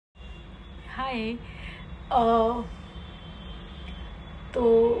हाय। अ, तो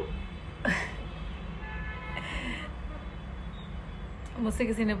मुझसे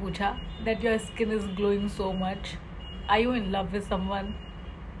किसी ने पूछा that your skin is glowing so much, are you in love with someone?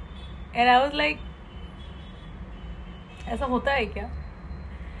 And I was like, ऐसा होता है क्या?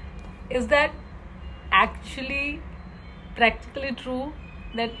 Is that actually practically true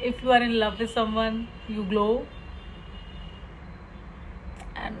that if you are in love with someone you glow?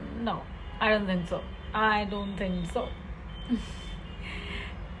 And no, I don't think so.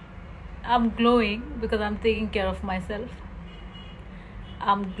 I'm glowing because I'm taking care of myself.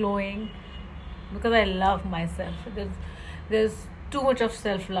 I'm glowing because I love myself. There's too much of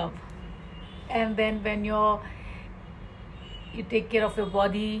self love. And then when you take care of your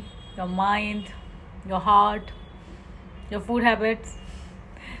body, your mind, your heart, your food habits,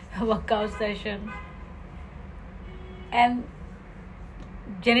 workout session, and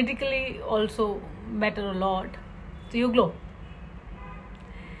genetically also matter a lot, so you glow.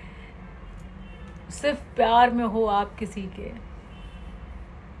 सिर्फ प्यार में हो आप किसी के,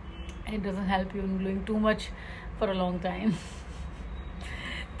 it doesn't help you in glowing too much for a long time.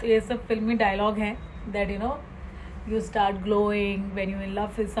 तो ये सब फिल्मी डायलॉग हैं that you start glowing when you're in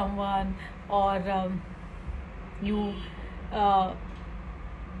love with someone, or you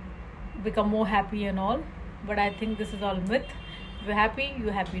become more happy and all. But I think this is all myth. If you're happy,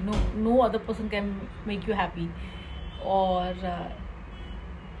 you're happy. No other person can make you happy. Or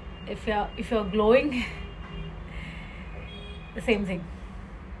if you're glowing, the same thing.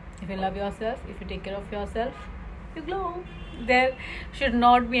 If you love yourself, if you take care of yourself, you glow. There should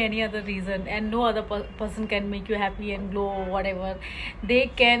not be any other reason, and no other person can make you happy and glow or whatever. They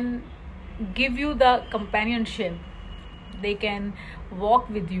can give you the companionship, they can walk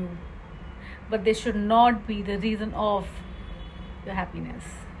with you, but they should not be the reason of your happiness.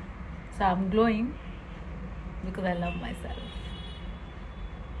 So I'm glowing because I love myself.